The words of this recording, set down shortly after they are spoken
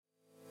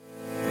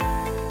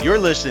You're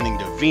listening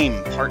to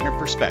Veeam Partner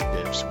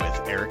Perspectives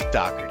with Eric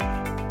Doherty.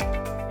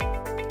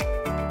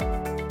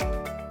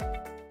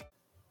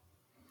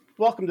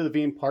 Welcome to the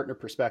Veeam Partner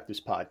Perspectives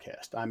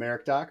podcast. I'm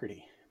Eric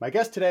Doherty. My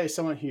guest today is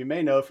someone who you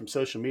may know from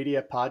social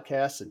media,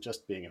 podcasts, and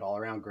just being an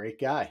all-around great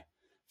guy,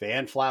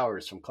 Van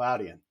Flowers from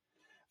Cloudian.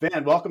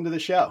 Van, welcome to the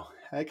show.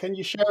 Can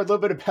you share a little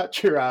bit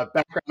about your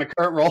background and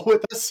current role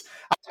with us?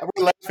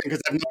 We're laughing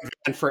because I've known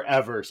Van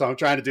forever, so I'm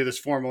trying to do this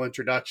formal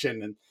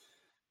introduction. And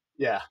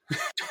yeah.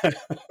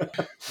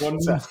 Well,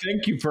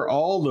 thank you for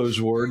all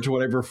those words,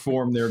 whatever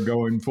form they're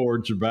going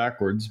forwards or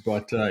backwards.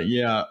 But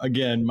yeah,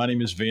 again, my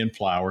name is Van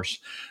Flowers.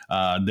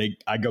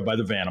 I go by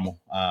the Vanimal.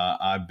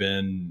 I've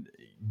been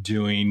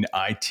doing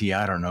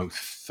IT,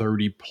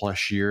 30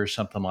 plus years,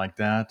 something like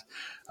that.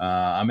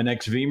 I'm an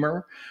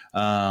ex-Veeamer,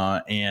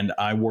 and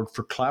I work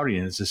for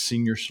Cloudian as a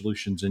senior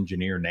solutions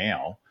engineer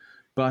now.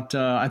 But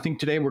I think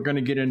today we're going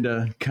to get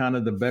into kind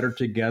of the better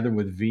together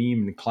with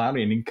Veeam and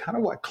Cloudian and kind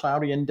of what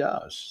Cloudian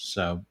does.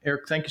 So,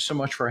 Eric, thank you so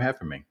much for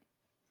having me.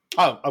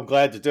 Oh, I'm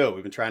glad to do it.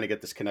 We've been trying to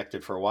get this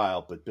connected for a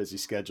while, but busy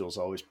schedules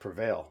always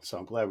prevail. So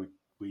I'm glad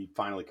we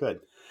finally could.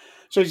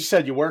 So as you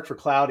said, you work for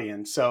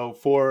Cloudian. So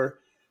for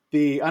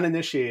the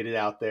uninitiated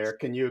out there,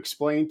 can you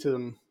explain to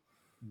them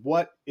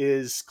what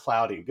is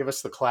Cloudian? Give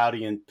us the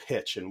Cloudian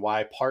pitch and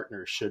why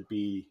partners should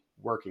be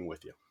working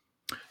with you.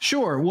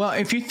 Sure. Well,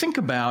 if you think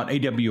about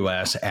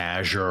AWS,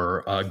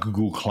 Azure,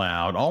 Google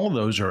Cloud, all of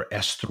those are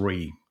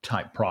S3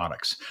 type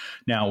products.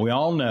 Now, we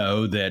all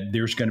know that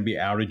there's going to be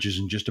outages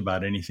in just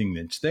about anything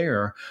that's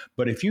there.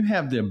 But if you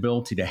have the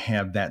ability to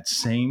have that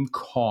same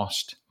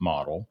cost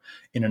model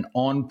in an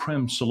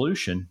on-prem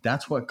solution,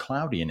 that's what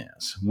Cloudian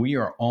is. We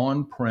are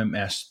on-prem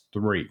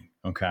S3.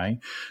 Okay.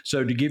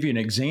 So to give you an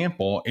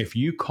example, if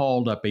you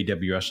called up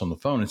AWS on the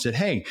phone and said,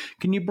 hey,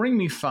 can you bring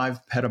me 5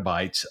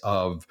 petabytes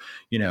of,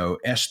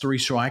 S3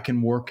 so I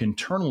can work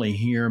internally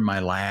here in my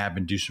lab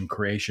and do some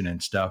creation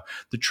and stuff,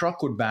 the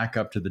truck would back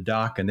up to the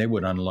dock and they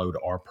would unload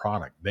our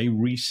product. They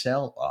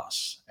resell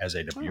us as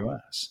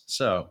AWS.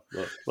 So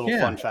little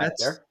fun fact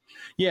there.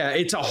 Yeah,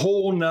 it's a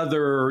whole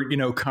nother,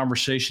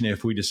 conversation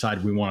if we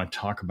decide we want to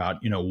talk about,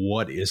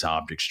 what is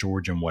object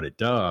storage and what it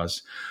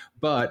does.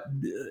 But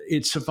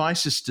it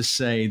suffices to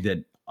say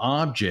that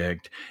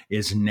object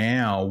is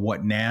now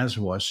what NAS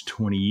was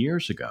 20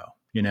 years ago.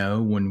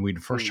 When we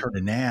first heard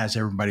of NAS,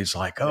 everybody's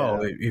like,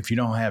 if you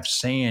don't have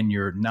SAN,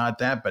 you're not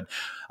that. But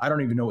I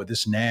don't even know what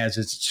this NAS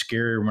is. It's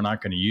scary. We're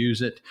not going to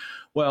use it.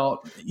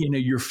 Well,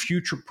 you're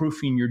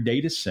future-proofing your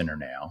data center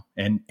now.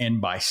 And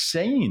by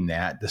saying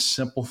that, the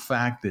simple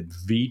fact that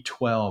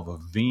V12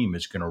 of Veeam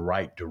is going to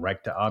write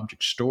direct to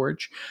object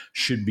storage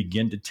should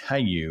begin to tell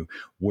you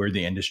where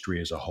the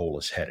industry as a whole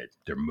is headed.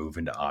 They're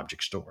moving to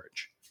object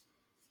storage.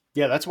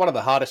 Yeah, that's one of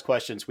the hottest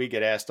questions we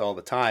get asked all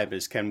the time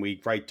is, can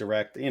we write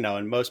direct?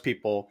 And most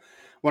people,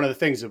 one of the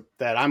things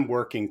that I'm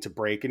working to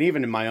break, and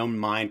even in my own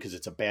mind, because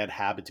it's a bad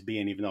habit to be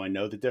in, even though I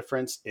know the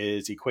difference,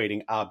 is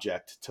equating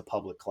object to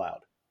public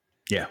cloud.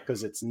 Yeah.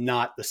 Because it's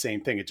not the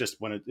same thing. It just,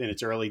 in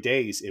its early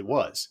days, it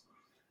was.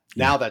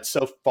 Now that's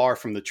so far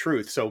from the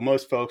truth. So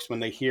most folks, when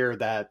they hear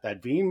that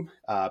Veeam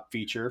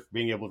feature,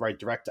 being able to write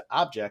direct to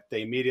object,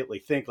 they immediately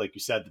think, like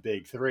you said, the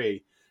big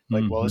three,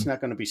 like, well, isn't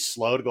that going to be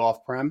slow to go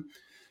off-prem?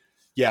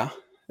 Yeah,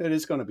 it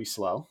is going to be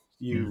slow.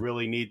 You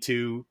really need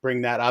to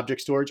bring that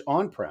object storage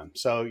on-prem.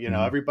 So,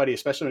 everybody,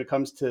 especially when it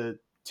comes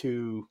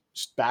to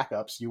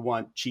backups, you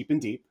want cheap and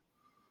deep,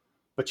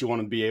 but you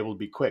want to be able to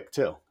be quick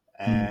too.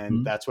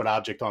 And that's what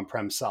object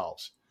on-prem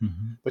solves.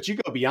 But you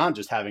go beyond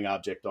just having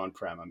object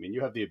on-prem. I mean,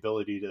 you have the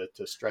ability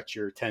to stretch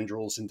your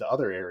tendrils into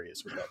other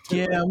areas with that too.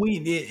 Yeah,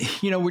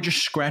 right? We're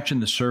just scratching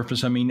the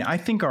surface. I mean, I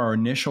think our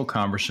initial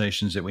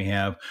conversations that we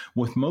have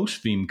with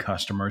most Veeam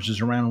customers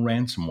is around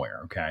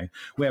ransomware, okay?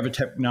 We have a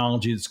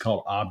technology that's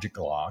called Object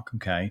Lock,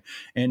 okay?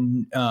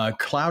 And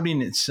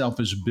Cloudian itself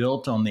is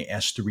built on the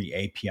S3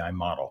 API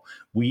model.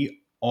 We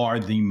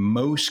are the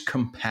most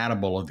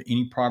compatible of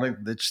any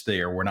product that's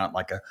there. We're not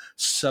like a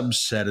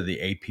subset of the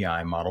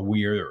API model.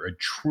 We are a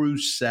true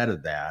set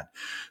of that.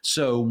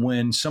 So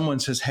when someone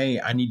says, hey,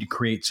 I need to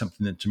create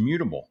something that's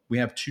immutable, we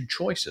have 2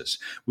 choices.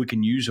 We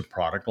can use a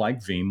product like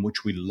Veeam,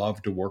 which we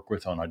love to work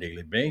with on a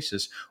daily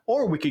basis,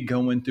 or we could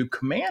go in through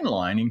command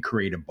line and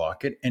create a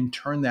bucket and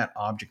turn that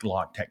object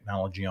lock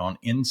technology on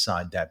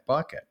inside that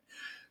bucket.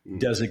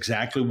 Does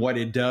exactly what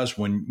it does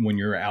when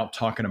you're out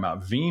talking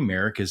about Veeam,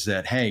 Eric, is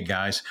that, hey,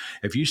 guys,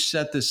 if you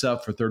set this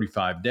up for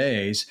 35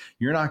 days,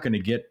 you're not going to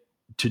get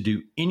to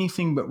do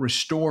anything but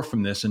restore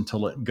from this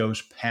until it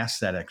goes past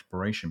that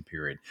expiration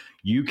period.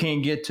 You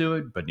can't get to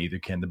it, but neither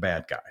can the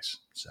bad guys.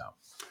 So,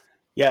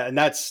 yeah, and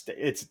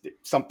it's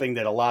something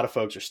that a lot of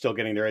folks are still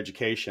getting their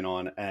education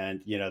on.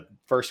 And,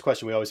 first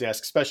question we always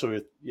ask,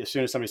 especially as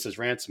soon as somebody says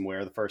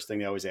ransomware, the first thing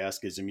they always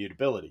ask is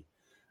immutability.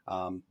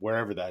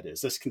 Wherever that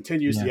is. This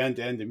continues the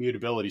end-to-end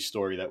immutability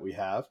story that we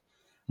have.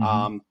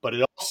 But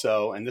it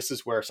also, and this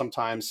is where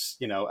sometimes,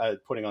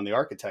 putting on the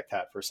architect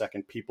hat for a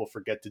second, people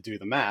forget to do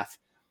the math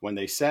when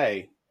they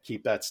say,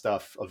 keep that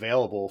stuff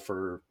available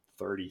for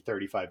 30,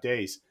 35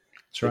 days.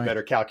 That's They right.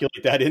 better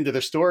calculate that into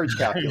their storage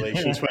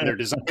calculations when they're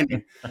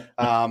designing,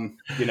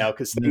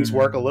 because things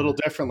work a little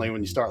differently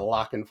when you start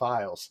locking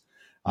files.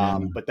 Yeah.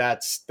 But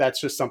that's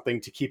just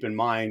something to keep in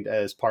mind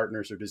as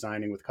partners are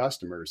designing with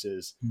customers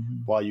is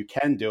Mhm. while you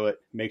can do it,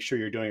 make sure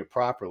you're doing it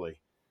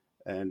properly.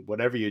 And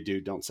whatever you do,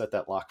 don't set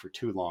that lock for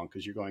too long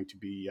because you're going to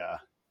be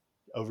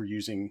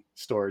overusing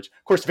storage.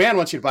 Of course, Van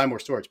wants you to buy more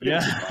storage, but he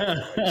wants you to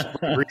buy storage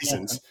for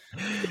reasons.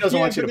 He doesn't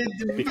want you to buy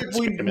it because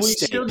you made a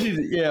mistake.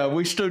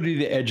 We still do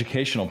the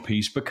educational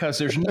piece because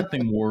there's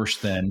nothing worse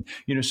than,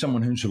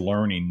 someone who's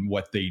learning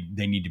what they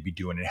need to be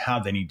doing and how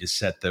they need to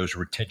set those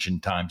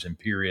retention times and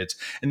periods,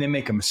 and they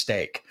make a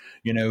mistake.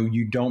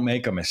 You don't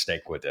make a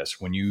mistake with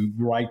this. When you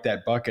write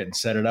that bucket and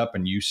set it up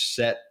and you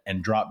set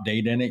and drop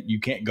data in it, you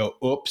can't go,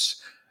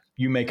 oops.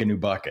 You make a new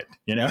bucket,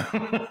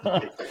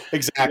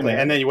 Exactly.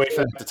 And then you wait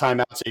for the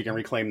timeout so you can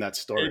reclaim that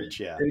storage.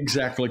 Yeah.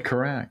 Exactly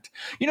correct.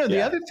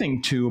 The other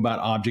thing too about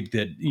object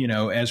that,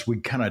 as we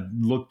kind of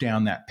look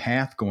down that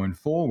path going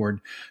forward,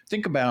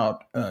 think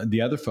about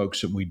the other folks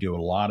that we do a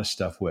lot of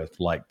stuff with,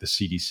 like the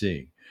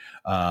CDC.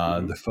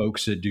 The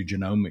folks that do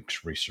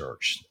genomics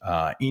research,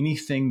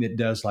 anything that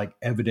does like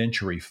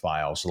evidentiary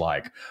files,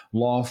 like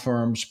law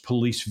firms,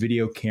 police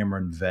video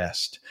camera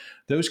invest,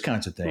 those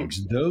kinds of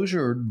things. Those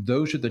are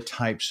the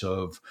types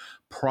of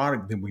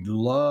product that we'd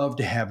love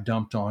to have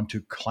dumped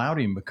onto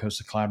Cloudian because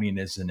the Cloudian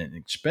is an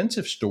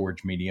expensive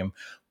storage medium,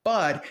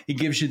 but it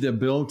gives you the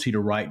ability to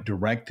write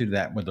direct to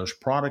that with those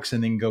products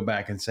and then go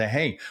back and say,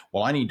 hey,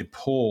 well, I need to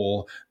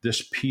pull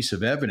this piece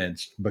of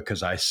evidence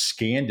because I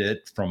scanned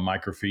it from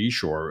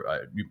microfiche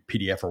or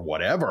PDF or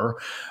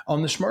whatever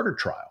on this murder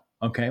trial.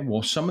 Okay,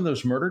 well, some of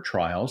those murder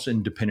trials,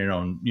 and depending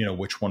on,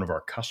 which one of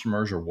our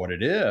customers or what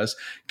it is,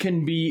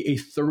 can be a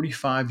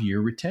 35-year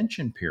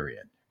retention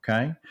period.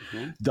 Okay.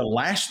 The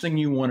last thing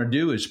you want to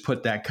do is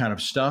put that kind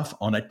of stuff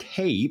on a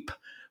tape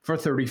for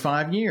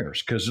 35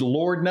 years, because the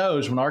Lord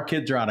knows when our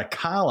kids are out of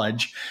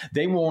college,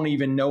 they won't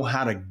even know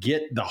how to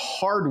get the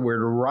hardware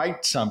to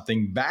write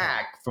something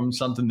back from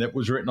something that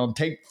was written on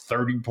tape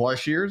 30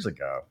 plus years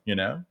ago,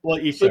 Well,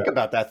 you think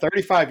about that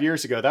 35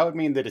 years ago, that would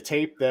mean that a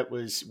tape that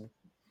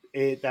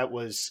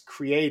was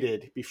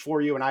created before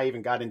you and I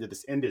even got into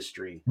this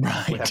industry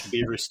would have to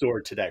be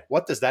restored today.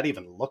 What does that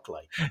even look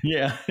like?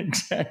 Yeah,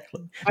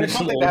 exactly. It's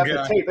something to have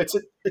the tape.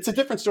 It's a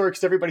different story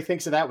because everybody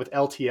thinks of that with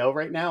LTO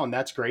right now, and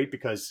that's great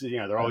because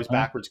they're always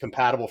backwards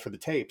compatible for the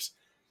tapes.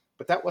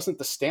 But that wasn't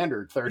the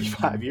standard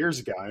 35 years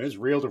ago. It was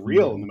reel to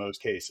reel in the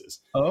most cases.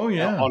 Oh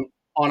yeah.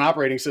 On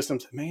operating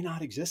systems, it may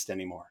not exist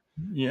anymore.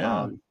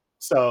 Yeah.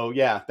 So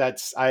yeah,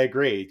 I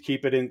agree.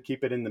 Keep it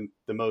in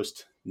the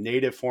most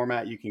native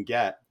format you can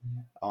get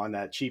on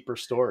that cheaper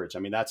storage. I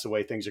mean, that's the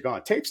way things are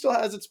going. Tape still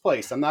has its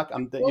place. For all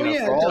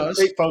the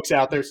great folks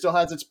out there, it still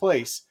has its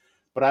place.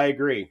 But I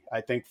agree.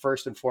 I think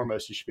first and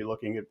foremost, you should be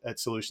looking at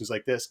solutions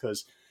like this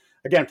because,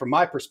 again, from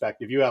my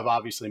perspective, you have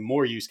obviously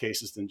more use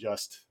cases than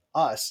just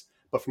us.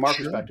 But from our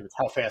perspective, it's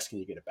how fast can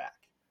you get it back?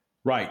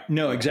 Right.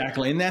 No,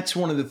 exactly. And that's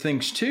one of the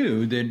things,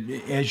 too,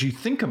 that as you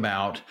think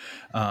about,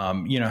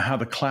 how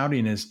the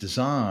Cloudian is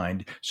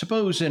designed,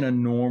 suppose in a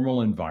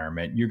normal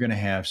environment, you're going to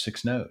have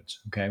 6 nodes.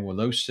 Okay. Well,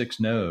 those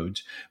 6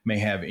 nodes may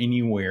have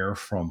anywhere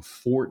from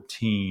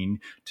 14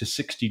 to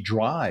 60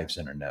 drives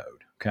in a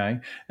node.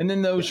 Okay. And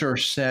then those are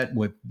set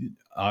with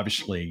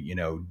obviously,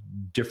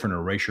 different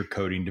erasure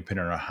coding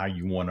depending on how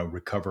you want to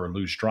recover or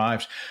lose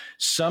drives.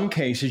 Some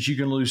cases you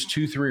can lose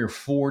 2, 3, or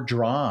 4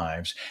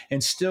 drives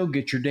and still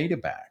get your data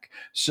back.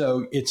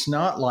 So it's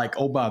not like,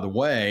 oh, by the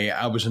way,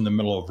 I was in the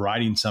middle of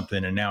writing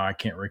something and now I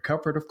can't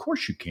recover it. Of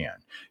course you can.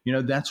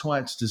 That's why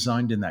it's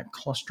designed in that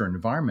cluster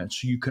environment.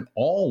 So you can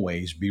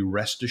always be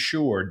rest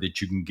assured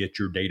that you can get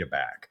your data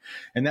back.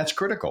 And that's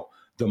critical.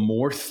 The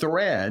more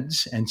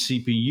threads and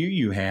CPU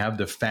you have,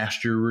 the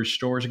faster your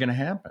restores are going to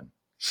happen.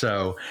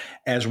 So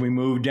as we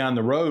move down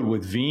the road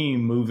with Veeam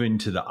moving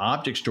to the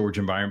object storage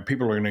environment,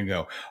 people are going to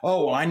go,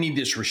 oh, well, I need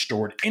this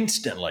restored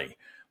instantly.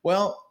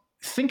 Well,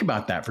 think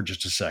about that for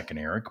just a second,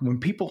 Eric. When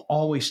people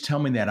always tell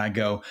me that, I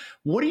go,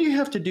 what do you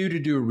have to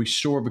do a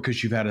restore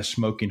because you've had a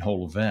smoking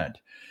hole event?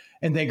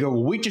 And they go,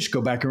 well, we just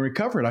go back and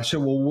recover it. I said,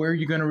 well, where are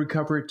you going to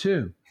recover it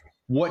to?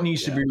 What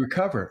needs to be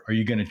recovered? Are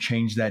you going to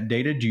change that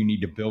data? Do you need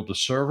to build a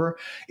server?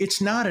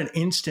 It's not an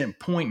instant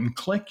point and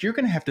click. You're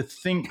going to have to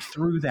think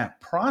through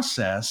that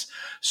process.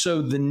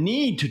 So the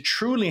need to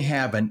truly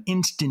have an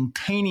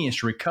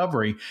instantaneous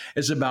recovery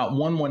is about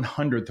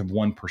 1/100th of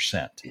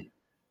 1%.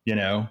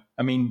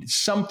 I mean,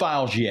 some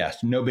files,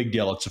 yes, no big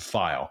deal. It's a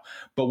file.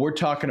 But we're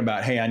talking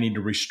about, hey, I need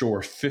to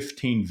restore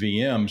 15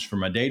 VMs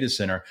from a data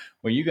center.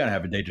 Well, you got to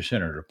have a data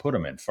center to put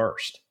them in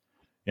first.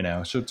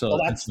 So it's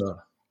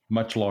a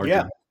much larger.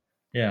 Yeah.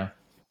 Yeah.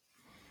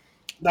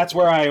 That's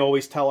where I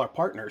always tell our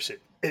partners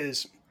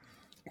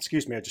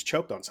excuse me, I just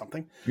choked on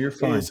something. You're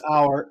fine. Is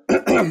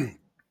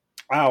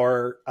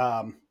our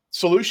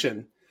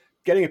solution,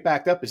 getting it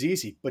backed up is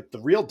easy, but the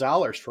real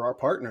dollars for our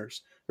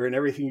partners are in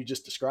everything you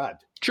just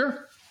described.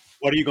 Sure.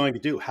 What are you going to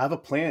do? Have a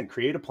plan,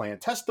 create a plan,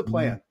 test the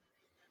plan. Mm-hmm.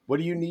 What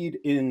do you need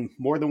in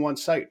more than one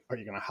site? Are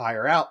you going to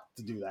hire out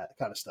to do that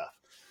kind of stuff?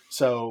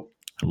 So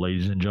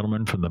Ladies and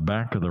gentlemen, from the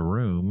back of the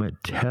room,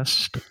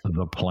 test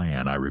the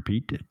plan. I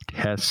repeat,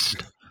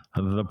 test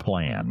the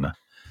plan.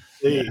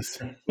 Please.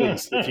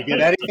 If you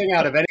get anything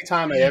out of any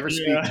time I ever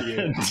speak to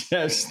you,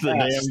 test the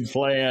damn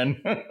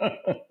plan.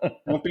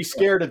 Don't be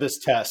scared of this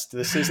test.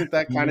 This isn't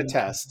that kind of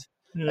test.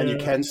 And you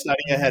can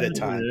study ahead of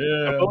time.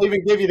 Yeah. We'll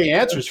even give you the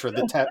answers for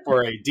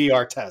for a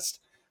DR test.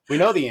 We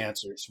know the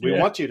answers. We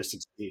want you to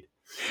succeed.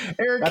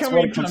 Eric, how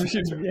many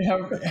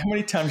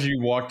times have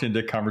you walked into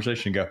a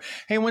conversation and go,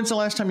 hey, when's the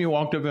last time you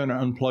walked over and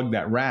unplugged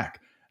that rack?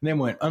 And then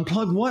went,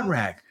 unplug what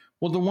rack?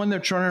 Well, the one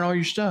that's running all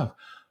your stuff.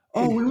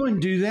 Oh, we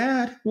wouldn't do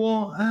that.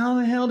 Well, how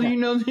the hell do you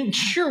know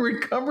that your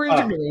recovery is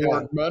going to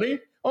work, buddy?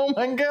 Oh,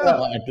 my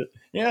God.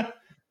 Yeah.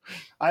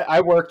 I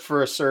worked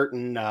for a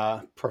certain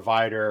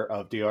provider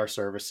of DR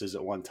services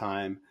at one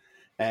time,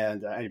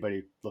 and anybody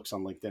who looks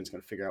on LinkedIn is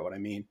going to figure out what I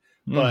mean.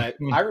 But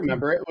I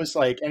remember it was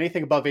like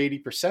anything above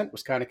 80%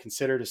 was kind of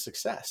considered a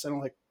success. And I'm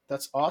like,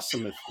 that's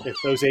awesome if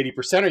those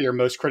 80% are your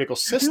most critical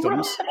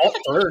systems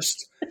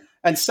first.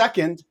 And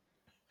second,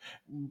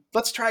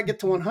 let's try to get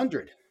to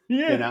 100.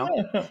 Yeah. You know,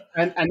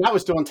 and that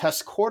was doing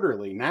tests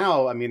quarterly.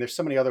 Now, I mean, there's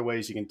so many other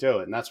ways you can do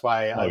it. And that's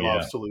why I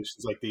love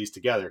solutions like these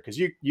together, because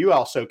you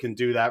also can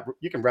do that.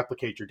 You can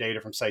replicate your data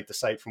from site to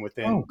site from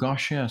within. Oh,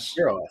 gosh, yes.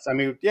 Your OS. I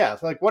mean, yeah.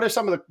 Like, what are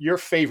some of your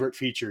favorite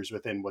features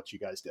within what you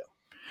guys do?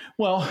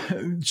 Well,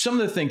 some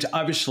of the things,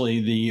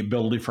 obviously, the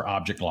ability for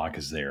object lock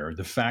is there.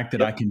 The fact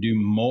that I can do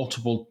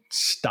multiple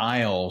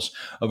styles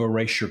of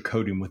erasure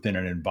coding within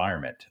an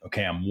environment.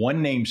 Okay, I'm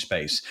one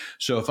namespace.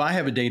 So if I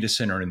have a data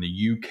center in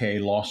the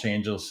UK, Los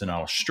Angeles, and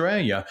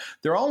Australia,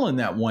 they're all in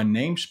that one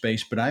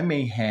namespace, but I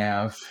may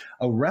have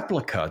a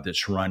replica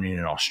that's running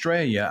in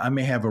Australia. I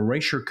may have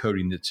erasure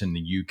coding that's in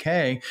the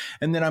UK,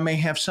 and then I may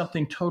have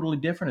something totally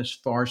different as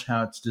far as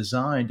how it's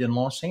designed in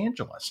Los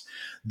Angeles.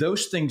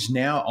 Those things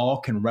now all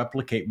can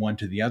replicate one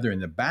to the other in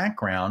the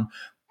background.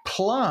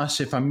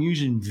 Plus, if I'm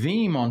using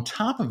Veeam on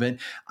top of it,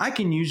 I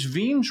can use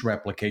Veeam's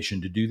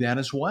replication to do that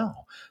as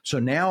well. So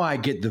now I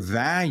get the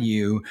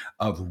value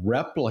of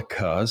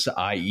replicas,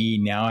 i.e.,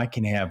 now I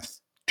can have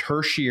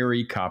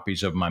tertiary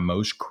copies of my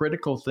most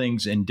critical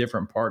things in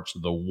different parts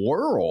of the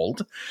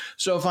world.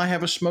 So if I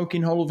have a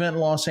smoking hole event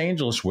in Los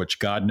Angeles, which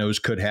God knows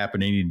could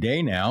happen any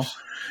day now,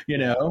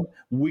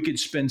 we could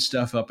spin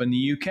stuff up in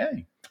the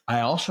UK.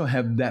 I also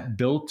have that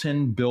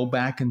built-in build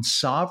back and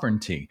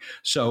sovereignty.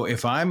 So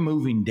if I'm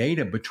moving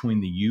data between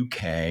the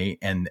UK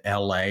and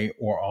LA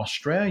or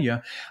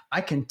Australia,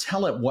 I can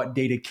tell it what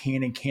data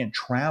can and can't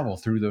travel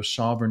through those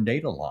sovereign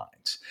data lines.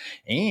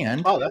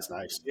 And that's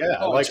nice. Yeah,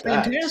 I like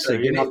that. Fantastic. So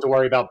you don't have to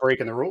worry about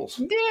breaking the rules.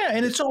 Yeah,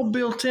 and it's all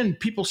built in.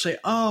 People say,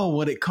 oh,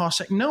 what it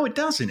costs. No, it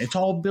doesn't. It's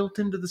all built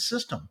into the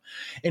system.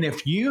 And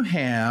if you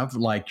have,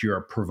 like, you're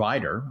a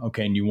provider,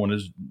 okay, and you want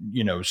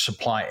to,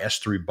 supply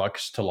S3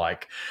 buckets to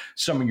like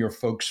some of your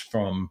folks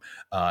from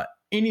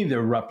any of the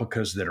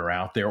replicas that are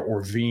out there,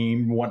 or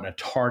Veeam wanting to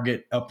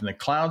target up in the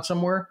cloud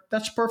somewhere,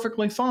 that's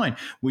perfectly fine.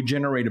 We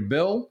generate a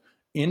bill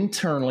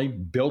internally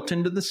built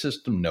into the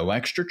system, no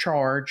extra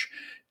charge.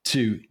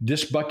 To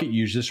this bucket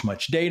use this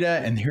much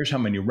data, and here's how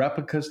many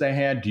replicas they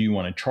had. Do you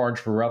want to charge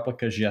for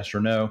replicas? Yes or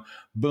no?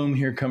 Boom,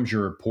 here comes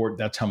your report.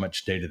 That's how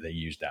much data they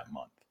used that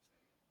month.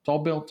 It's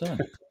all built in.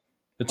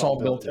 It's all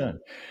built in.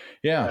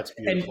 Yeah.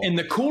 And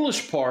the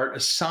coolest part,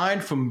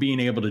 aside from being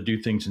able to do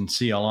things in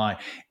CLI,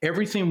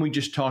 everything we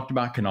just talked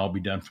about can all be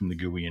done from the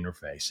GUI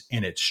interface.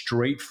 And it's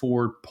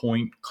straightforward,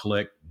 point,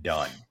 click,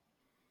 done.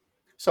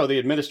 So the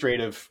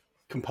administrative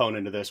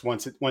component of this,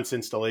 once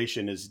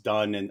installation is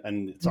done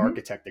and it's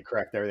architected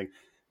correct, everything,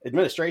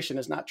 administration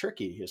is not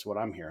tricky, is what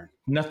I'm hearing.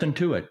 Nothing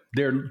to it.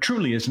 There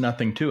truly is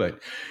nothing to it.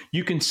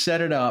 You can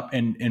set it up,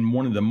 and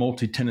one of the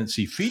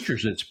multi-tenancy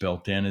features that's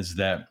built in is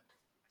that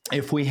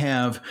if we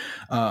have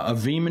a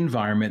Veeam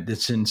environment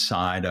that's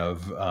inside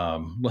of,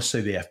 let's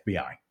say, the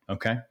FBI,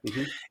 okay?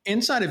 Mm-hmm.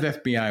 Inside of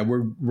FBI,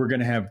 we're going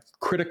to have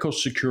critical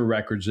secure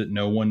records that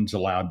no one's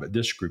allowed but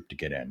this group to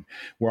get in.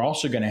 We're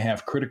also going to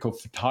have critical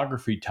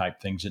photography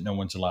type things that no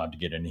one's allowed to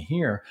get in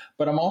here,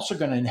 but I'm also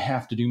going to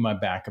have to do my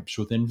backups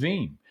within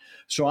Veeam.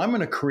 So I'm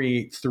going to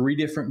create 3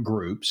 different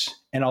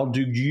groups, and I'll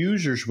do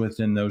users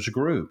within those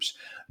groups.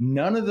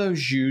 None of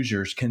those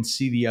users can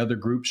see the other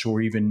groups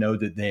or even know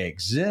that they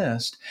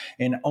exist,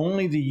 and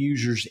only the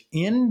users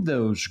in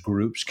those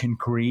groups can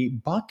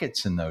create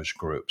buckets in those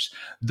groups.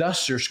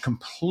 Thus, there's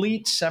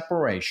complete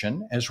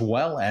separation, as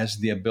well as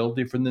the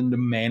ability for them to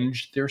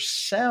manage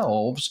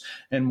themselves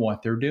and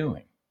what they're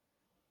doing.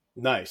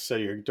 Nice. So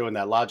you're doing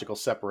that logical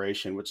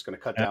separation, which is going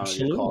to cut down on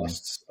your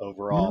costs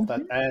overall.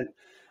 Mm-hmm.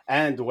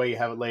 And the way you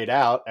have it laid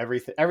out,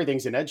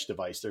 everything's an edge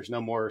device. There's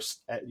no more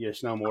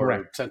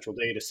Correct. Central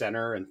data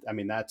center, and I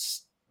mean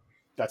that's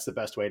the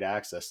best way to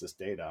access this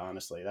data.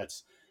 Honestly,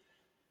 that's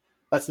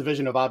the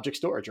vision of object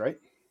storage, right?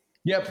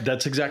 Yep,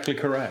 that's exactly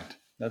correct.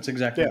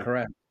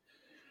 Correct.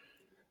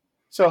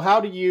 So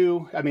how do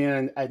you? I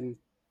mean, and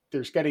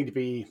there's getting to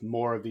be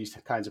more of these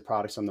kinds of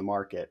products on the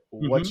market.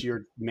 Mm-hmm. What's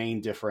your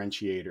main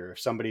differentiator? If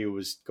somebody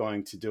was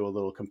going to do a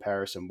little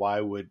comparison,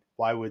 why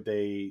would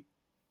they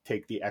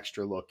take the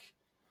extra look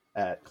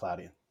at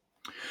Cloudian?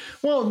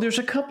 Well, there's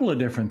a couple of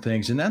different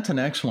things, and that's an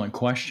excellent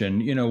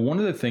question. One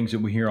of the things that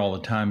we hear all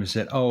the time is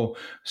that, oh,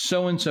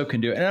 so and so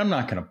can do it. And I'm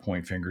not going to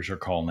point fingers or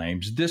call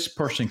names. This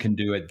person can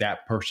do it,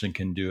 that person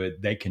can do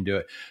it, they can do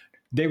it.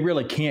 They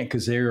really can't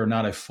because they are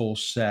not a full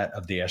set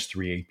of the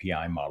S3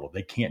 API model.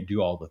 They can't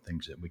do all the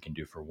things that we can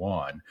do for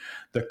one.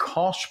 The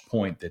cost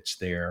point that's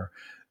there,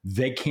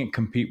 they can't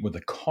compete with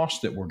the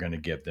cost that we're going to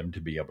give them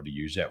to be able to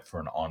use that for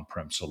an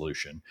on-prem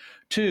solution.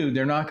 Two,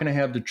 they're not going to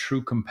have the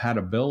true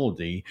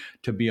compatibility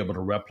to be able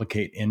to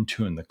replicate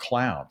into in the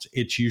clouds.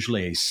 It's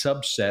usually a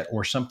subset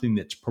or something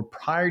that's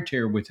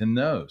proprietary within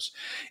those.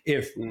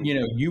 If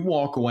you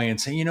walk away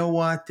and say, you know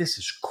what, this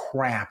is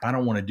crap, I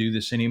don't want to do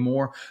this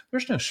anymore,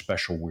 there's no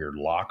special weird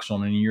locks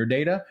on any of your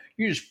data.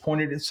 You just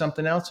point it at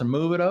something else and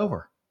move it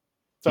over.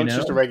 So it's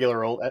just a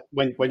regular old,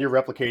 when you're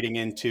replicating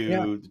into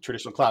the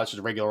traditional cloud, it's just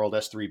a regular old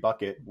S3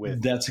 bucket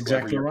with that's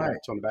exactly right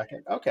on the back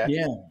end. Okay.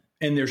 Yeah.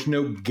 And there's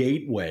no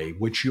gateway,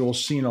 which you'll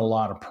see in a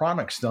lot of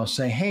products. They'll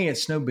say, hey,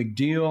 it's no big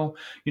deal.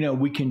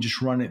 We can just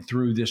run it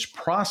through this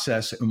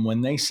process. And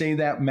when they say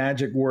that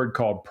magic word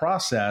called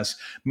process,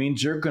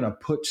 means they're going to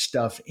put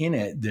stuff in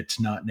it that's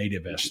not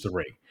native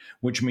S3,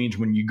 which means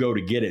when you go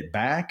to get it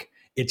back,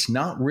 it's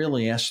not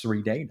really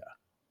S3 data.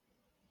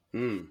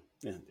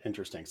 Yeah,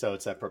 interesting. So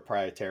it's that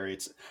proprietary.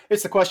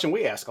 It's the question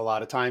we ask a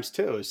lot of times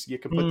too. Is you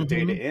can put the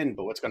data in,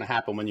 but what's going to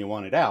happen when you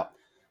want it out?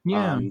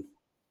 Yeah,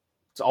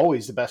 it's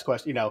always the best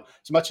question.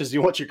 As much as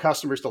you want your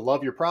customers to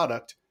love your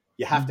product,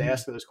 you have to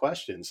ask those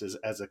questions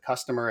as a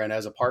customer and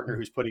as a partner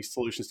who's putting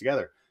solutions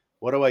together.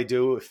 What do I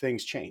do if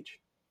things change?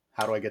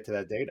 How do I get to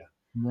that data?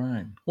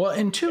 Right. Well,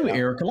 and too,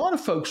 Eric, a lot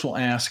of folks will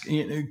ask,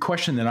 a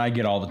question that I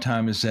get all the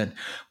time is that,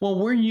 well,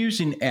 we're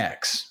using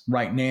X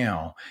right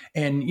now.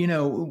 And,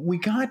 we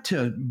got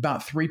to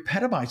about 3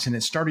 petabytes and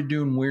it started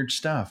doing weird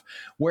stuff.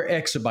 We're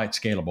exabyte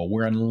scalable.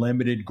 We're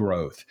unlimited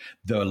growth.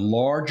 The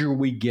larger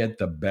we get,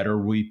 the better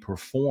we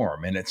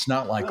perform. And it's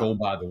not like, oh,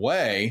 by the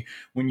way,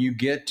 when you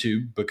get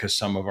to, because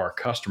some of our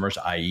customers,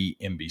 i.e.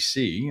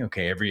 NBC,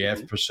 every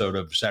episode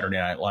of Saturday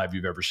Night Live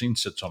you've ever seen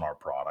sits on our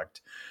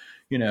product,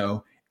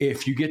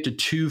 if you get to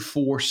 200,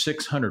 400,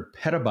 600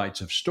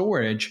 petabytes of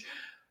storage,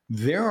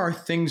 there are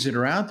things that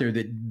are out there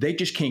that they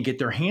just can't get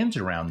their hands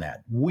around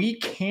that. We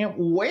can't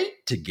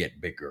wait to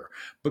get bigger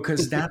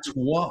because that's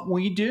what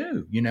we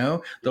do.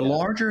 The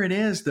larger it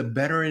is, the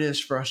better it is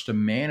for us to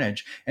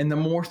manage and the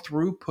more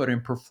throughput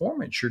and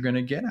performance you're going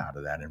to get out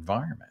of that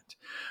environment.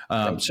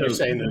 So you're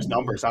saying those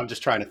numbers. I'm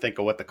just trying to think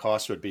of what the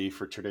cost would be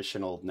for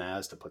traditional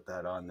NAS to put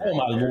that on there. Oh,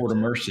 my Lord of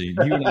mercy.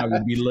 You and I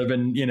would be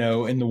living,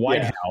 in the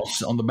White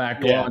House on the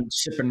back lawn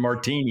sipping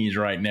martinis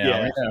right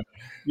now.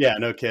 Yeah,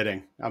 no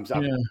kidding.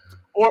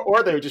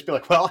 Or they would just be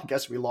like, well, I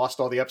guess we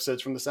lost all the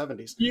episodes from the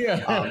 70s.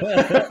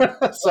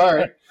 Yeah.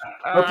 Sorry.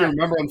 Hope you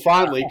remember them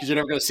fondly because you're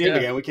never going to see them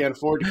again. We can't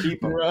afford to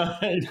keep them.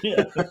 Right.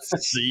 Yeah.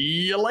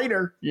 See you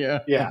later.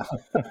 Yeah. Yeah.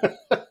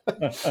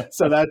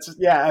 So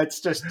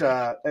it's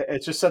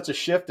just such a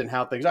shift in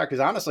how things are. Because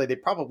honestly, they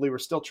probably were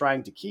still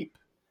trying to keep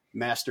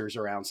masters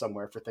around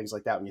somewhere for things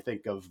like that. When you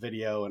think of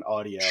video and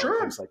audio and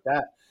things like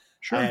that.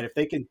 Sure. And if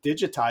they can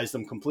digitize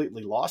them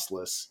completely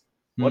lossless,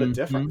 what a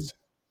difference.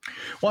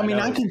 Well,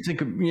 I can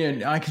think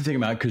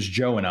about it because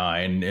Joe and I,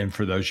 and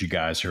for those of you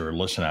guys who are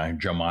listening,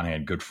 Joe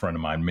Monahan, good friend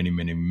of mine, many,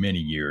 many, many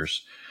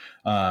years,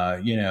 did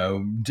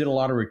a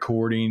lot of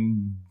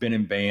recording, been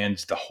in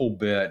bands, the whole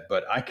bit.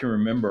 But I can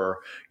remember,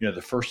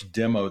 the first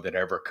demo that I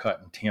ever cut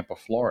in Tampa,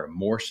 Florida,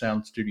 Moore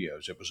Sound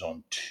Studios. It was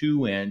on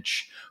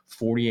 2-inch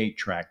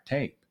 48-track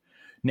tape.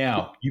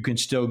 Now, you can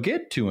still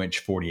get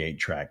 2-inch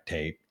 48-track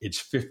tape. It's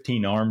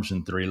 15 arms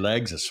and 3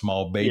 legs, a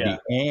small baby,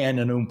 and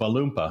an Oompa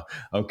Loompa,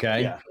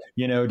 okay? Yeah.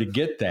 To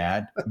get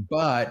that.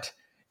 But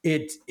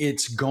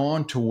it's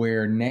gone to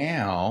where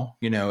now,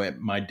 at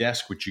my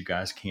desk, which you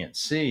guys can't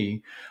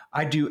see,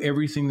 I do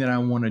everything that I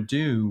want to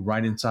do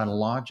right inside of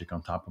Logic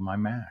on top of my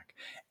Mac.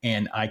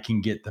 And I can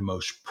get the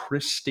most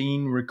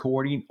pristine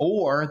recording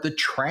or the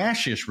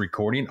trashiest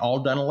recording all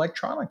done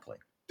electronically.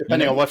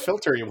 Depending on what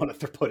filter you want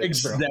to put in.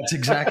 That's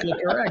exactly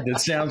correct. It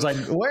sounds like,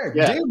 dude,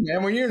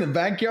 man, when you're in the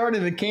backyard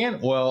in the can.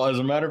 Well, as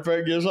a matter of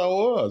fact, yes, I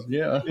was.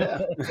 Yeah.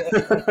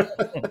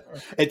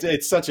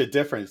 It's such a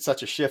difference,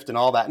 such a shift and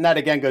all that. And that,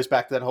 again, goes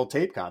back to that whole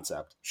tape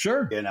concept.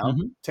 Sure.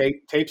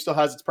 Tape still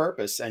has its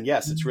purpose. And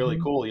yes, it's really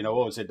cool.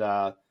 What was it?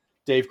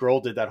 Dave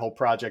Grohl did that whole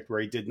project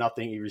where he did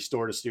nothing. He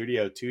restored a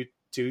studio to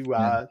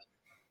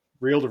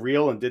reel to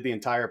reel and did the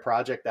entire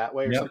project that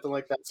way or something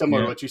like that.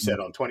 Similar to what you said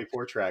on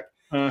 24-track.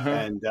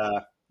 And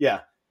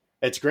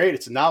it's great.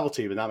 It's a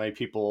novelty, but not many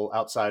people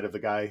outside of the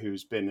guy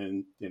who's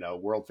been in,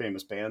 world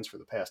famous bands for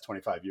the past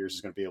 25 years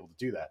is going to be able to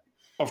do that.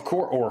 Of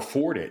course, or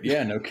afford it.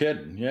 Yeah, no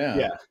kidding.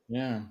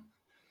 Yeah.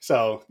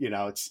 So,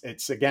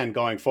 it's again,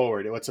 going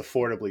forward, what's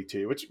affordably to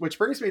you, which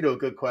brings me to a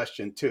good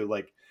question too.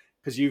 Like,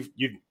 cause you've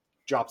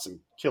dropped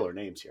some killer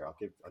names here. I'll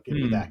give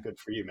you that. Good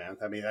for you, man.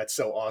 I mean, that's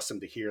so awesome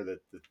to hear the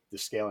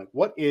scaling.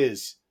 What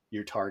is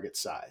your target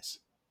size?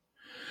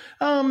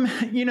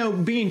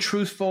 Being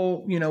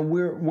truthful,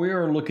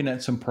 we're looking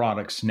at some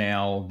products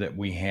now that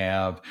we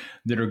have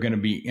that are going to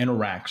be in a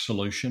rack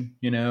solution,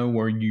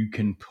 where you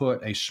can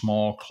put a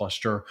small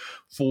cluster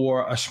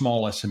for a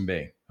small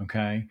SMB.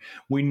 Okay.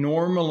 We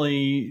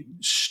normally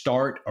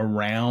start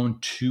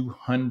around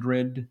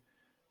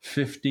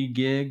 250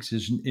 gigs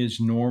is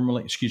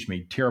normally,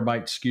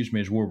 terabytes,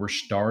 is where we're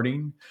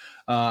starting.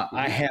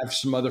 I have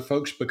some other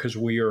folks because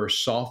we are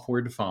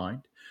software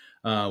defined.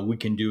 We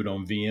can do it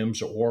on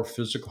VMs or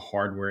physical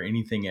hardware,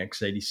 anything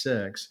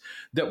x86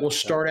 that will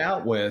start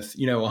out with,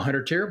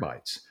 100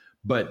 terabytes.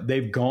 But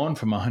they've gone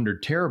from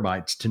 100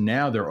 terabytes to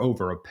now they're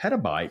over a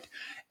petabyte.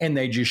 And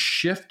they just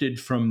shifted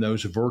from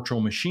those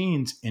virtual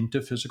machines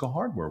into physical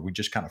hardware. We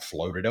just kind of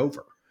floated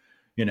over,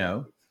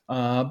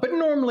 but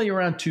normally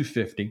around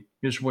 250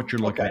 is what you're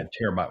looking at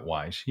terabyte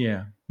wise.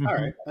 Yeah. Mm-hmm. All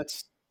right.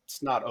 It's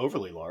not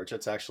overly large.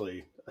 That's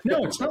actually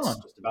no, it's not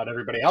just about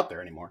everybody out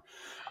there anymore.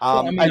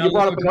 And you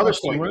brought up another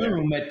point.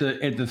 Room at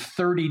the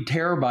 30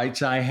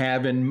 terabytes I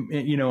have in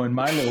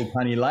my little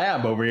tiny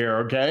lab over here.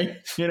 Okay,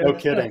 no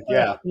kidding.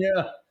 Yeah,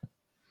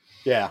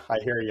 yeah. I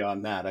hear you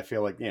on that. I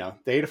feel like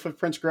data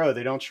footprints grow;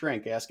 they don't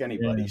shrink. Ask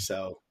anybody. Yeah.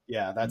 So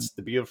that's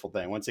the beautiful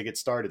thing. Once they get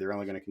started, they're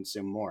only going to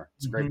consume more.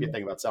 It's a great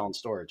thing about selling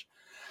storage.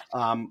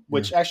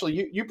 Which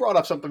actually, you brought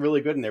up something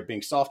really good in there,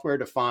 being software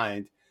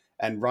defined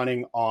and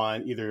running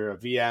on either a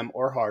VM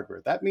or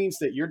hardware. That means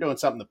that you're doing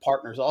something the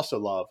partners also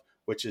love,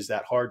 which is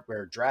that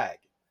hardware drag.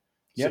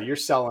 Yep. So you're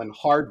selling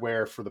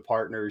hardware for the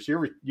partners.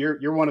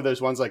 You're one of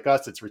those ones like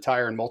us that's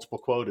retiring multiple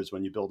quotas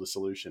when you build a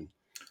solution.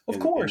 Of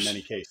course. In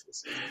many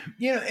cases.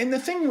 And the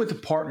thing with the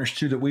partners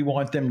too that we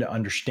want them to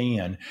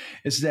understand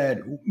is that,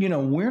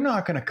 we're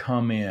not going to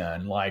come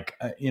in like,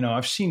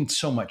 I've seen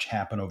so much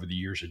happen over the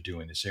years of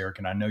doing this, Eric,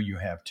 and I know you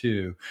have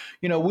too.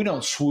 We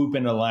don't swoop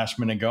into the last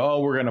minute and go,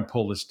 oh, we're going to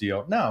pull this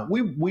deal. No,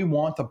 we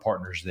want the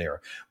partners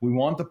there. We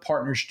want the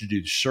partners to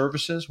do the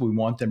services. We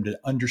want them to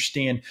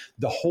understand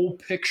the whole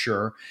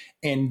picture.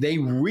 And they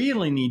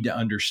really need to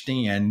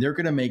understand they're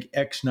going to make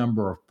X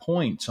number of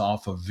points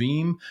off of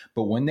Veeam.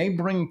 But when they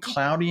bring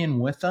Cloudian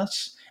with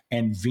us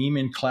and Veeam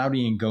and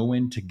Cloudian go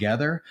in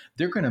together,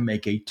 they're going to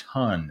make a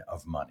ton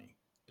of money.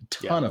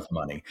 Of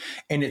money.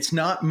 And it's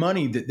not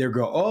money that they're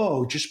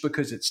just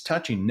because it's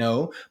touching.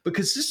 No,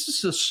 because this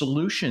is a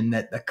solution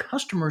that the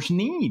customers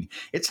need.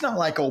 It's not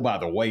like, by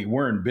the way,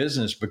 we're in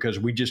business because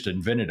we just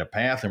invented a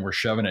path and we're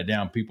shoving it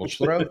down people's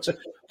throats.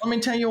 Let me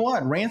tell you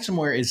what,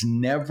 ransomware is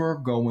never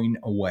going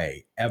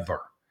away,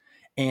 ever.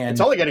 And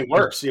it's only getting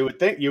worse. You would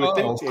think it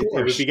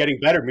would be getting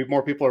better.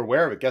 More people are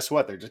aware of it. Guess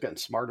what? They're just getting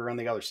smarter on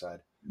the other side.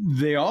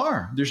 They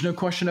are. There's no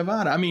question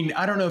about it. I mean,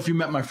 I don't know if you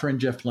met my friend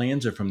Jeff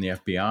Lanza from the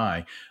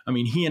FBI. I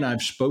mean, he and I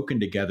have spoken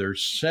together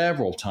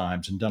several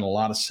times and done a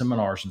lot of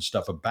seminars and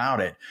stuff about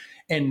it.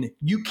 And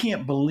you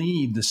can't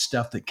believe the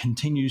stuff that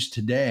continues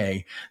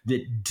today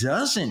that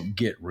doesn't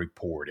get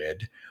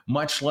reported,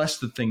 much less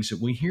the things that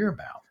we hear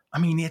about. I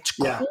mean, it's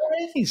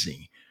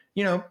crazy.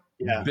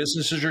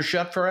 Businesses are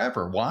shut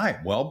forever. Why?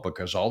 Well,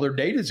 because all their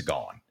data is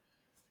gone.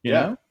 You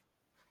know?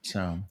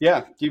 So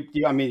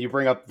you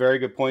bring up very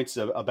good points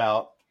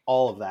about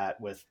all of that.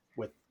 With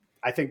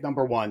I think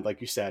number one,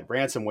 like you said,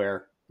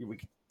 ransomware.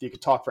 You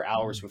could talk for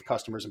hours with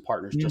customers and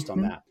partners just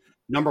on that.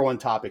 Number one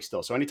topic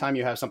still. So anytime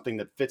you have something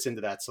that fits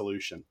into that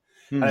solution,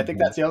 and I think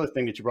that's the other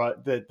thing that you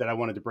brought that I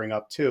wanted to bring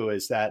up too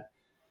is that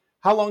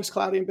how long has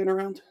Cloudian been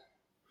around?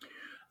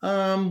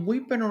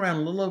 We've been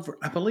around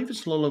I believe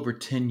it's a little over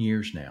 10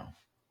 years now.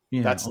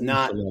 Yeah, that's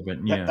not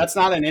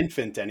an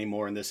infant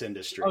anymore in this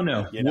industry. Oh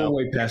no,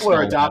 people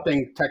are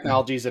adopting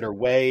technologies that are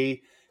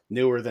way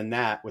newer than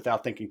that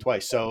without thinking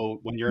twice.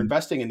 So when you're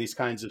investing in these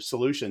kinds of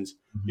solutions,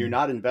 you're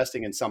not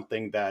investing in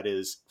something that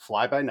is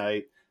fly by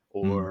night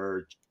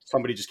or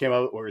somebody just came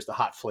out or is the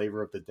hot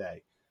flavor of the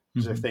day.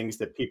 These are things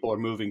that people are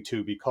moving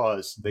to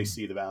because they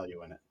see the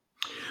value in it.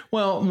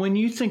 Well, when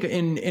you think,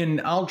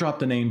 and I'll drop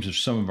the names of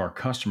some of our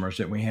customers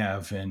that we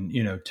have, and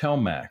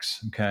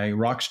Telmex, okay,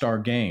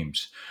 Rockstar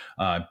Games,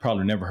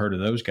 probably never heard of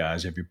those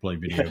guys if you play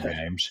video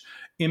games.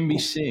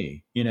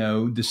 NBC,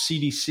 the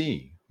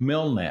CDC,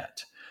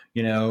 Milnet,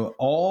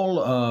 all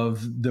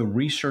of the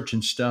research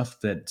and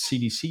stuff that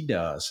CDC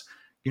does.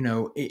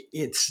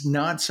 It's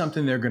not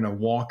something they're going to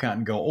walk out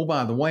and go, oh,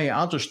 by the way,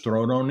 I'll just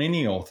throw it on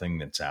any old thing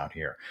that's out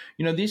here.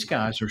 These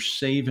guys are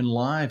saving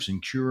lives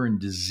and curing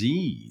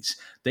disease.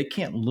 They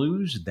can't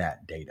lose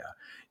that data.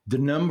 The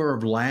number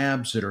of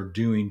labs that are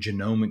doing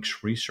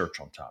genomics research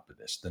on top of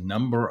this, the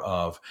number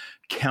of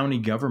county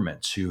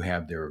governments who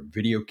have their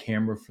video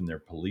camera from their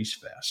police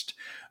vest,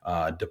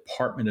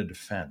 Department of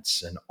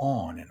Defense, and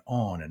on and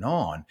on and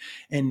on.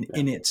 And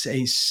it's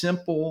a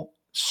simple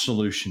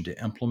solution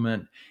to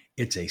implement.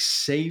 It's a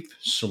safe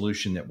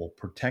solution that will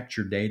protect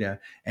your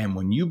data. And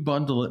when you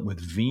bundle it with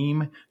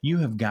Veeam, you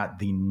have got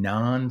the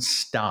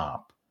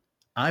nonstop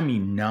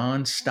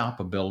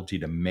ability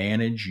to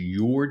manage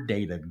your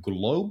data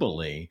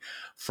globally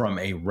from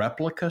a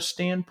replica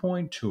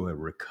standpoint to a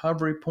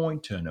recovery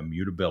point to an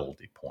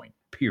immutability point,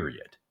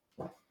 period.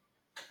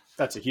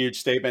 That's a huge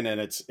statement, and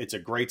it's a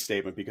great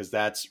statement, because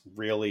that's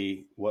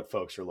really what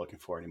folks are looking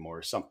for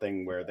anymore.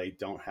 Something where they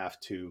don't have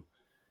to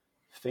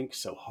think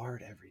so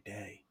hard every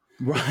day.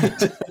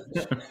 Right.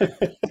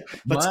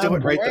 Let's do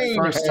it right the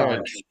first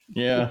time.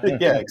 Yeah.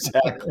 Yeah,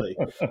 exactly.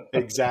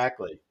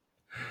 Exactly.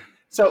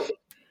 So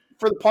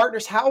for the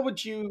partners, how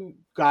would you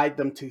guide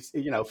them to,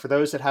 for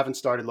those that haven't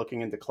started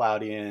looking into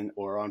Cloudian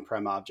or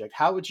on-prem object,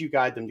 how would you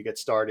guide them to get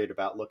started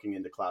about looking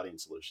into Cloudian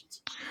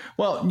solutions?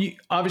 Well,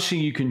 obviously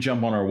you can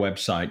jump on our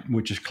website,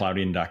 which is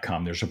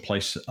cloudian.com. There's a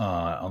place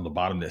on the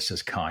bottom that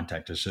says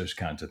contact us, those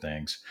kinds of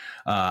things.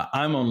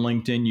 I'm on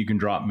LinkedIn. You can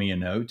drop me a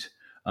note.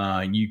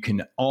 You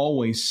can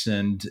always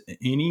send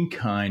any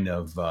kind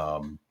of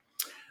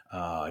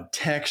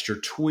text or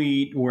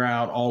tweet. We're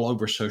out all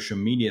over social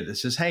media that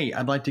says, hey,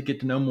 I'd like to get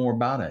to know more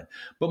about it.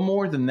 But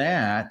more than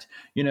that,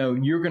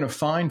 you're going to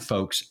find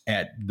folks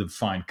at the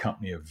fine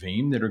company of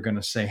Veeam that are going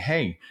to say,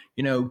 hey,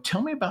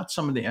 tell me about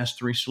some of the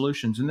S3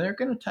 solutions. And they're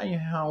going to tell you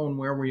how and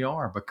where we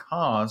are,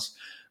 because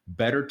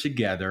better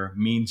together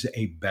means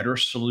a better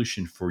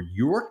solution for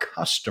your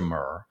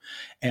customer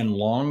and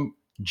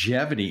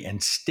longevity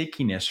and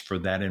stickiness for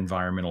that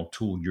environmental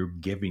tool you're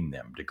giving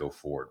them to go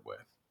forward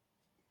with.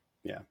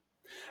 Yeah.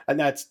 And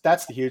that's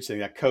the huge thing,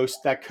 that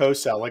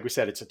co-sell. Like we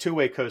said, it's a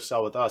two-way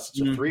co-sell with us.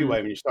 It's a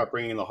three-way when you start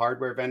bringing the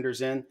hardware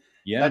vendors in.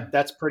 Yeah,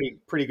 that's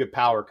pretty good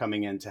power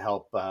coming in to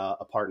help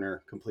a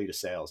partner complete a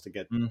sales, to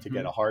get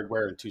a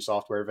hardware and two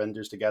software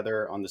vendors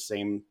together on the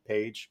same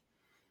page.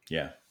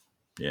 Yeah.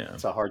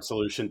 It's a hard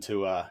solution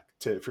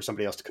for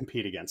somebody else to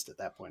compete against at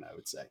that point, I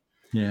would say.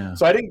 Yeah.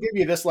 So I didn't give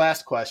you this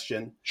last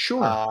question.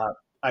 Sure.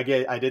 I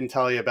didn't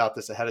tell you about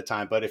this ahead of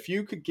time, but if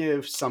you could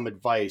give some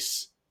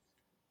advice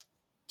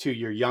to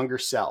your younger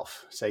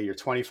self, say your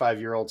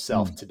 25-year-old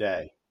self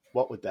today,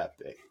 what would that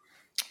be?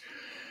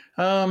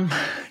 I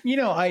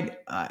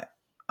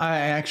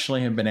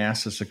actually have been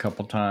asked this a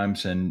couple of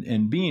times,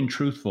 and being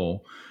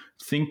truthful,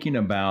 thinking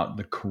about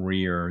the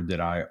career that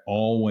I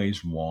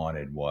always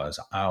wanted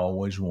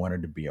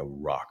to be a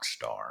rock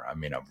star. I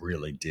mean, I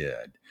really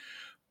did.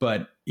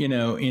 But,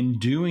 in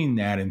doing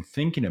that and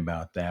thinking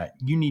about that,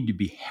 you need to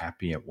be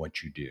happy at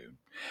what you do.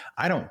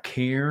 I don't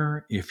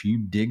care if you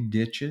dig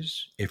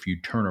ditches, if you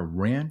turn a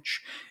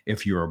wrench,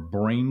 if you're a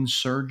brain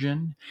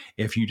surgeon,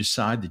 if you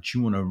decide that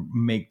you want to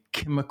make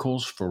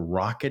chemicals for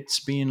rockets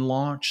being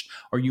launched,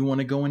 or you want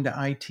to go into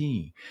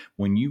IT.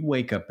 When you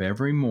wake up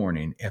every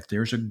morning, if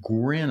there's a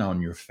grin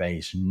on your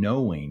face,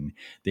 knowing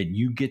that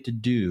you get to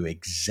do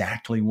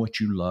exactly what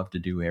you love to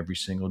do every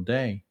single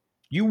day,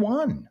 you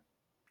won.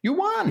 You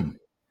won.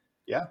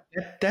 Yeah.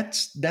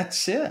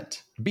 That's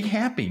it. Be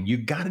happy. You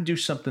got to do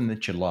something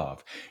that you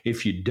love.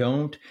 If you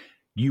don't,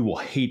 you will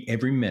hate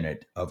every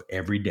minute of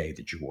every day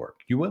that you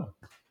work. You will.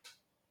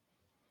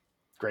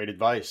 Great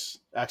advice.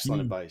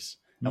 Excellent advice.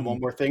 And one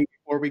more thing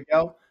before we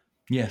go.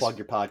 Yes. Plug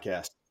your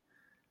podcast.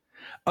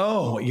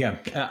 Oh, yeah.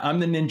 I'm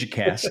the Ninja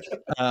Cast.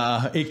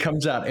 It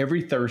comes out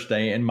every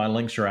Thursday, and my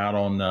links are out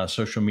on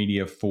social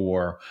media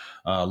for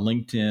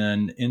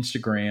LinkedIn,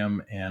 Instagram,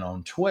 and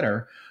on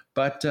Twitter.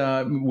 But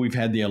we've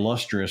had the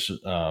illustrious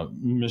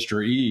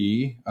Mr.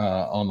 E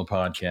on the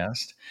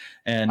podcast,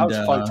 and that was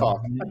fun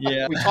talk.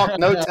 Yeah, we talked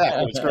no tech.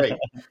 It was great.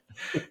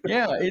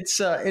 Yeah, it's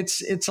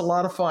a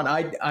lot of fun.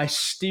 I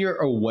steer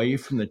away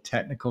from the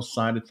technical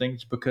side of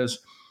things because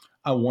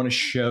I want to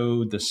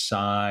show the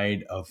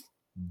side of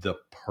the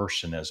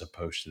person as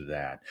opposed to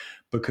that.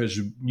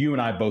 Because you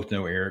and I both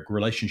know, Eric,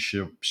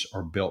 relationships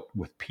are built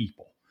with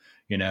people.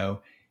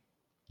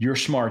 You're a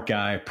smart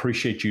guy.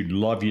 Appreciate you.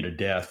 Love you to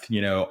death.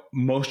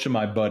 Most of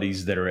my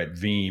buddies that are at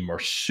Veeam are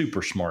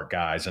super smart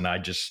guys. And I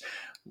just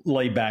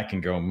lay back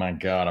and go, my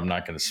God, I'm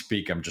not going to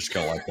speak. I'm just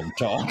going to let them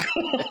talk,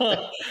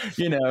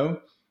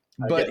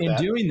 But in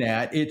doing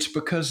that, it's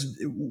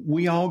because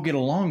we all get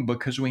along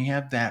because we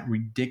have that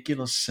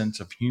ridiculous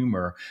sense of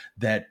humor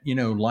that,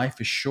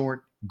 life is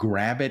short.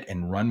 Grab it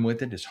and run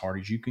with it as hard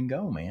as you can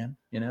go, man.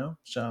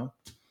 So.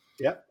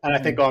 Yeah. And I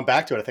think going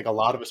back to it, I think a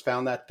lot of us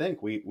found that thing.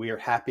 We are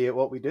happy at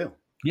what we do.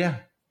 Yeah.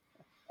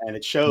 And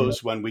it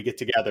shows when we get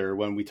together,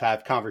 when we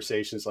have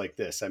conversations like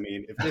this. I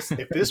mean,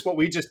 if this what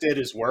we just did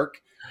is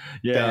work,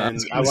 then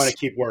I want to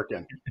keep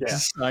working. Yeah.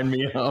 Sign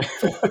me up.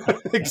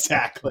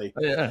 Exactly.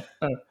 Yeah.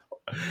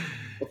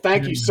 Well,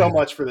 thank you so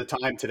much for the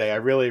time today. I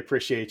really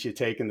appreciate you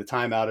taking the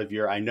time out of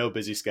your, I know,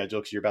 busy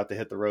schedule, because you're about to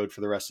hit the road for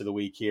the rest of the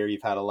week here.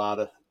 You've had a lot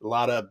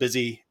of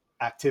busy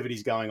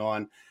activities going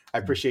on. I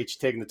appreciate you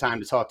taking the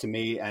time to talk to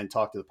me and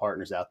talk to the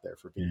partners out there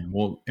for Veeam. Yeah,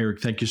 well, Eric,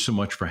 thank you so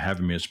much for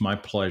having me. It's my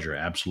pleasure.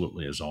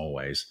 Absolutely, as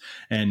always.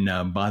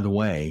 And by the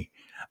way,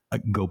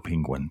 go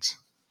Penguins.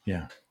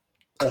 Yeah.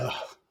 I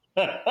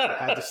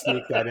had to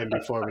sneak that in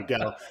before we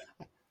go.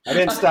 I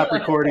didn't stop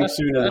recording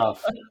soon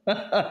enough.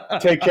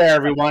 Take care,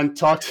 everyone.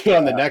 Talk to you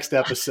on the next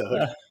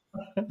episode.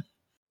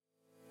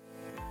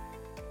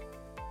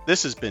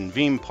 This has been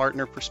Veeam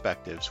Partner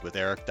Perspectives with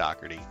Eric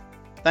Doherty.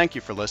 Thank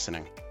you for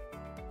listening.